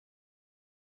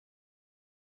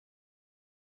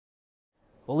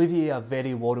Olivier, a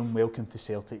very warm welcome to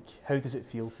Celtic. How does it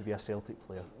feel to be a Celtic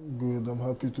player? Good, I'm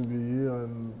happy to be here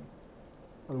and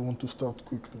I want to start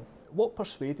quickly. What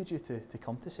persuaded you to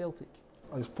come to Celtic?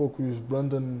 I spoke with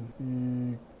Brandon,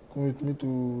 he convinced me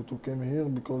to come here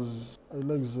because I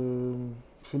like the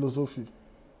philosophy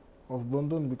of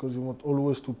Brandon because he wants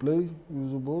always to play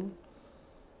with the ball,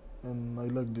 and I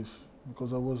like this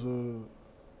because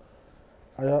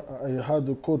I had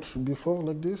a coach before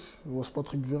like this. It was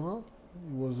Patrick Vieira.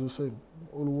 It was the same.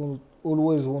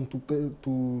 Always want to play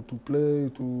to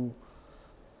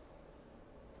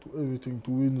everything,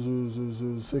 to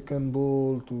win the second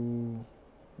ball,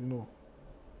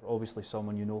 Obviously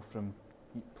someone you know from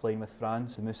playing with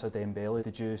France, Moussa Dembele.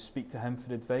 Did you speak to him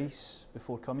for advice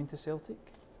before coming to Celtic?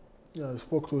 Yeah, I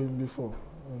spoke to him before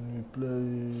and we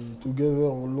played together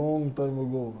a long time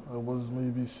ago. I was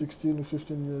maybe 16 or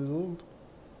 15 years old.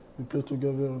 We played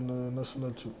together in the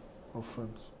national team of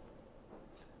France.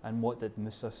 And what did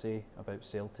Moussa say about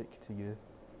Celtic to you?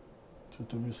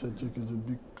 To me, Celtic is a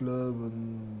big club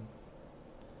and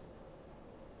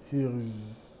here is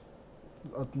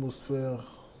the atmosphere,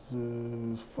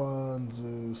 the fans,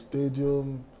 the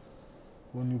stadium.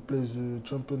 When you play the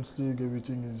Champions League,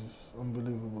 everything is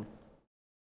unbelievable.